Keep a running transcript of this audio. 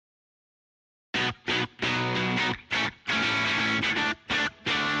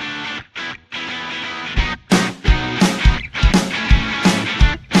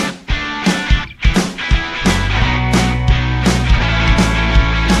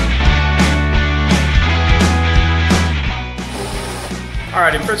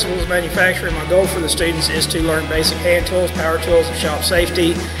Right, in principles of manufacturing, my goal for the students is to learn basic hand tools, power tools, and shop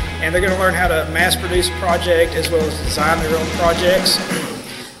safety. And they're going to learn how to mass produce a project as well as design their own projects.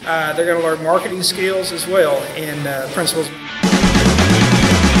 They're going to learn marketing skills as well in principles.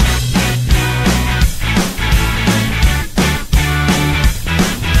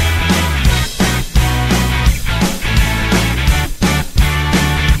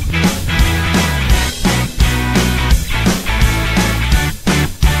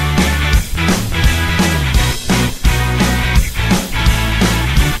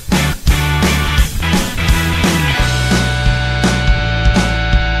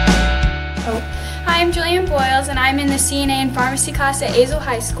 And I'm in the CNA and Pharmacy class at Azle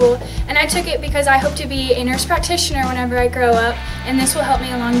High School, and I took it because I hope to be a nurse practitioner whenever I grow up, and this will help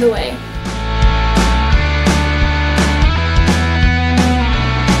me along the way.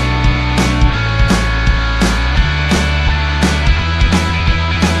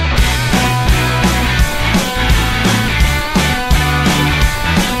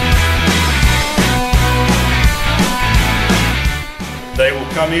 They will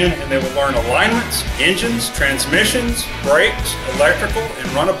come in and they will learn alignments, engines, transmissions, brakes, electrical, and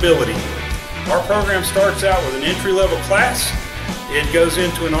runnability. Our program starts out with an entry-level class. It goes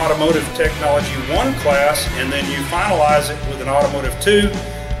into an Automotive Technology 1 class, and then you finalize it with an Automotive 2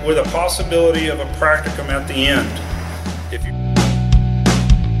 with a possibility of a practicum at the end.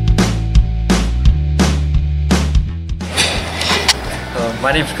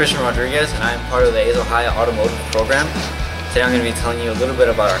 My name is Christian Rodriguez, and I am part of the Azle High Automotive program. Today I'm going to be telling you a little bit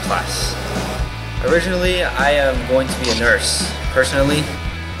about our class. Originally, I am going to be a nurse, personally,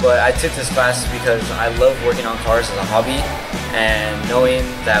 but I took this class because I love working on cars as a hobby, and knowing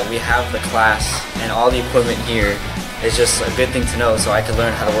that we have the class and all the equipment here is just a good thing to know so I can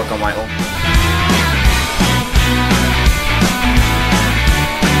learn how to work on my own.